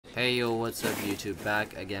Hey yo, what's up YouTube?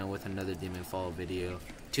 Back again with another DemonFall video.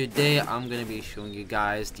 Today I'm gonna be showing you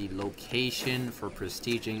guys the location for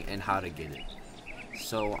prestiging and how to get it.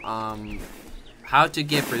 So how to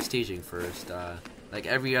get prestiging first. Like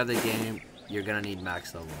every other game, you're gonna need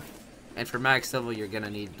max level. And for max level you're gonna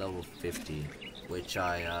need level 50, which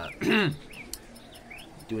I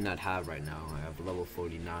do not have right now. I have level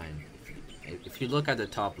 49. If you look at the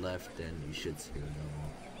top left, then you should see the level.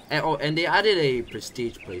 And they added a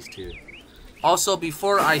prestige place too. Also,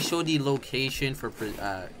 before I show the location for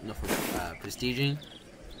prestiging,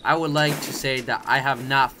 I would like to say that I have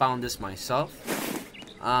not found this myself.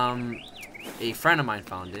 A friend of mine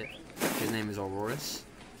found it. His name is Auroras.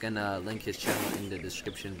 Gonna link his channel in the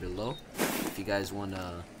description below if you guys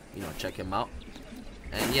wanna, check him out.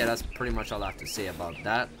 And yeah, that's pretty much all I have to say about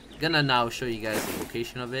that. Gonna now show you guys the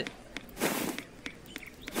location of it.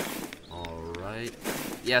 Alright.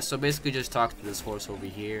 Yeah, so basically just talk to this horse over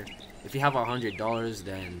here. If you have $100,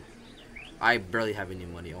 then I barely have any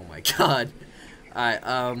money. Oh my god. Alright,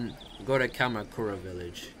 go to Kamakura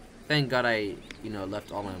village. Thank god I,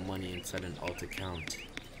 left all my money inside an alt account.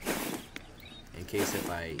 In case if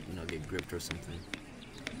I, get gripped or something.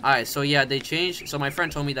 Alright, so yeah, they changed. So my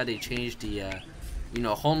friend told me that they changed the,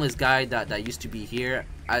 homeless guy that used to be here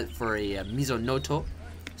for a Mizonoto.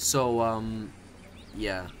 So,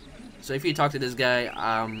 yeah. So if you talk to this guy,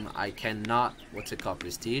 I cannot,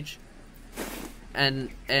 prestige. And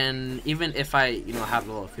even if I, have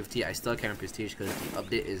level 50, I still can't prestige because the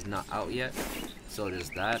update is not out yet. So there's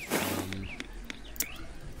that.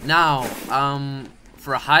 Now,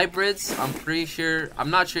 for hybrids, I'm pretty sure, I'm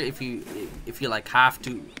not sure if you have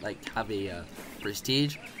to have a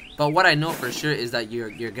prestige, but what I know for sure is that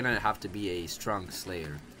you're gonna have to be a strong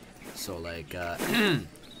slayer. So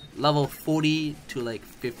level 40 to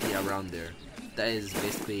 50 around there. That is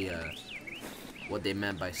basically what they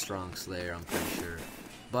meant by strong slayer, I'm pretty sure.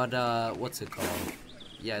 But what's it called?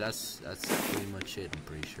 Yeah, that's pretty much it, I'm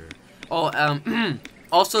pretty sure. Oh,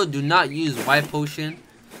 also do not use Y potion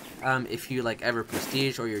if you ever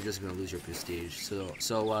prestige, or you're just gonna lose your prestige. So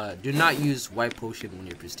do not use Y potion when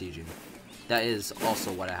you're prestiging. That is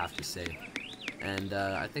also what I have to say. And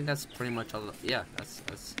I think that's pretty much all. Yeah, that's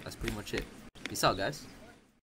pretty much it. Peace out, guys.